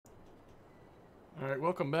Alright,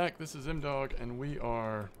 welcome back. This is M-Dog, and we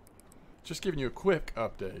are just giving you a quick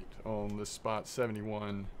update on this spot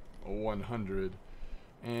 71-100.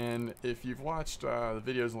 And if you've watched the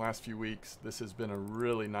videos in the last few weeks, this has been a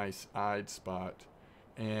really nice eyed spot.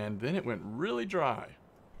 And then it went really dry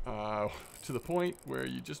to the point where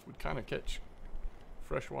you just would kind of catch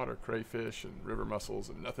freshwater crayfish and river mussels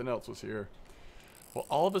and nothing else was here. Well,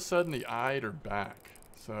 all of a sudden the eyed are back.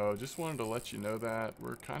 So just wanted to let you know that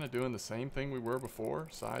we're kind of doing the same thing we were before.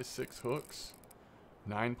 Size 6 hooks,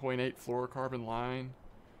 9.8 fluorocarbon line,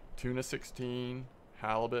 tuna 16,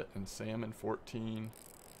 halibut and salmon 14.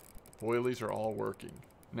 Boilies are all working.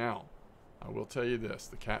 Now, I will tell you this,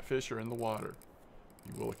 the catfish are in the water.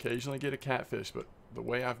 You will occasionally get a catfish, but the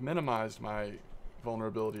way I've minimized my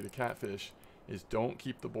vulnerability to catfish is don't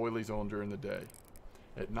keep the boilies on during the day.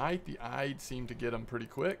 At night, the eyed seem to get them pretty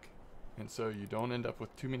quick, and so you don't end up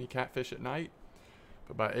with too many catfish at night.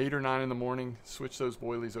 But by 8 or 9 in the morning, switch those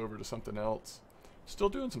boilies over to something else. Still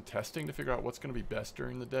doing some testing to figure out what's going to be best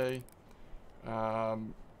during the day.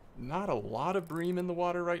 Not a lot of bream in the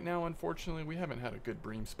water right now, unfortunately. We haven't had a good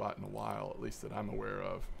bream spot in a while, at least that I'm aware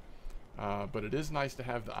of. But it is nice to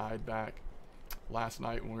have the eyed back. Last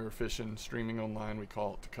night when we were fishing, streaming online, we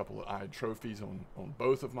caught a couple of eyed trophies on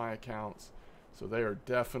both of my accounts. So they are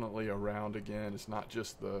definitely around again. It's not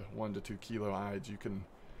just the 1 to 2 kilo eyeds. You can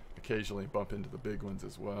occasionally bump into the big ones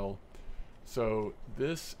as well. So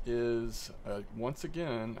this is, once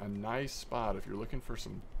again, a nice spot if you're looking for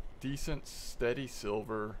some decent, steady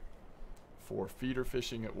silver for feeder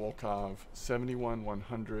fishing at Volkhov.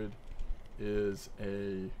 71-100 is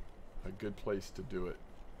a good place to do it.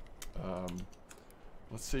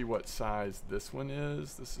 Let's see what size this one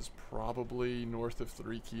is. This is probably north of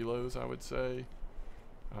 3 kilos, I would say.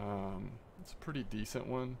 It's a pretty decent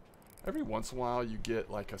one. Every once in a while you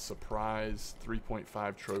get like a surprise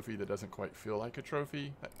 3.5 trophy that doesn't quite feel like a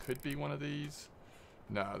trophy. That could be one of these.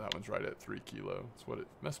 No, that one's right at 3 kilo.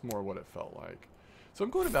 That's more what it felt like. So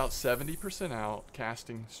I'm going about 70% out,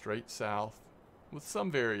 casting straight south with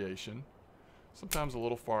some variation. Sometimes a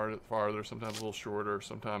little farther, sometimes a little shorter,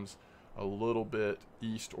 sometimes a little bit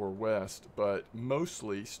east or west, but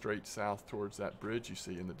mostly straight south towards that bridge you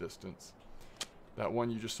see in the distance. That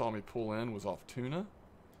one you just saw me pull in was off tuna.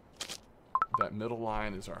 That middle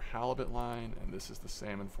line is our halibut line, and this is the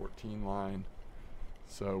salmon 14 line.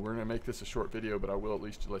 So we're going to make this a short video, but I will at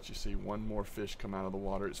least let you see one more fish come out of the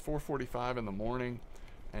water. It's 4:45 in the morning,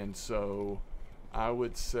 and so I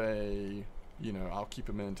would say, you know, I'll keep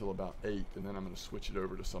them in until about 8, and then I'm going to switch it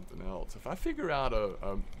over to something else. If I figure out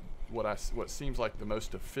what seems like the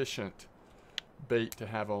most efficient bait to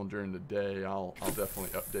have on during the day, I'll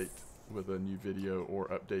definitely update with a new video or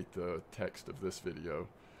update the text of this video.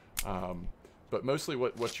 But mostly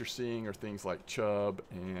what you're seeing are things like chub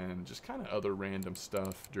and just kind of other random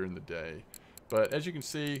stuff during the day. But as you can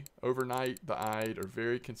see, overnight the eyed are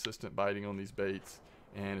very consistent biting on these baits,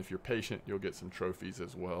 and if you're patient you'll get some trophies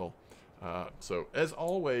as well. So as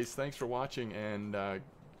always, thanks for watching, and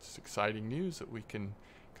it's exciting news that we can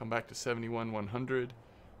come back to 71-100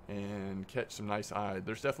 and catch some nice eyed.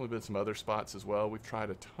 There's definitely been some other spots as well. We've tried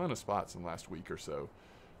a ton of spots in the last week or so.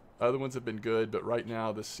 Other ones have been good, but right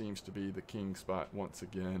now this seems to be the king spot once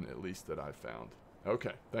again, at least that I've found.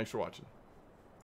 Okay, thanks for watching.